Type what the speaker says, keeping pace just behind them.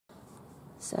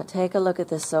So take a look at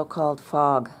this so-called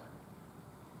fog.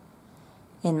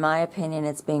 In my opinion,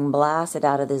 it's being blasted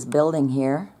out of this building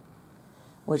here,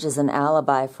 which is an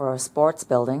alibi for a sports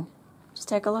building. Just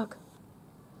take a look.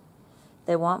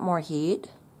 They want more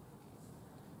heat,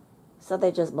 so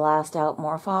they just blast out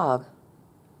more fog.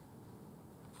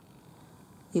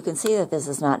 You can see that this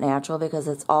is not natural because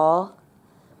it's all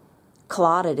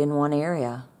clotted in one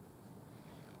area.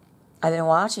 I've been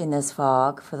watching this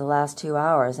fog for the last 2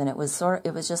 hours, and it was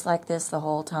just like this the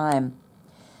whole time.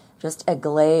 Just a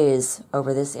glaze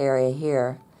over this area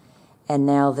here, and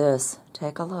now this.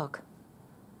 Take a look.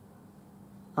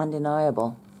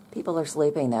 Undeniable. People are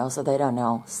sleeping though, so they don't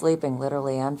know. Sleeping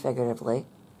literally and figuratively.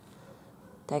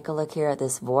 Take a look here at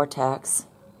this vortex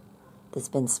that's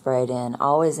been sprayed in,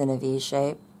 always in a V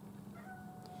shape.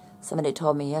 Somebody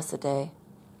told me yesterday,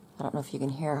 I don't know if you can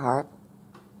hear Harp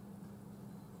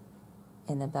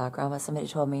in the background, but somebody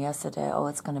told me yesterday, oh,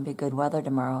 it's going to be good weather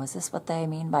tomorrow. Is this what they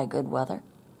mean by good weather?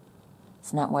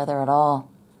 It's not weather at all.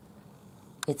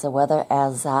 It's a weather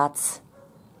ersatz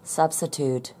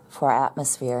substitute for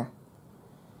atmosphere.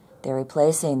 They're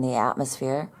replacing the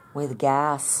atmosphere with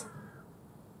gas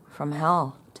from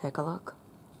hell. Take a look.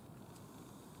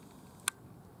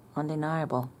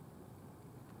 Undeniable.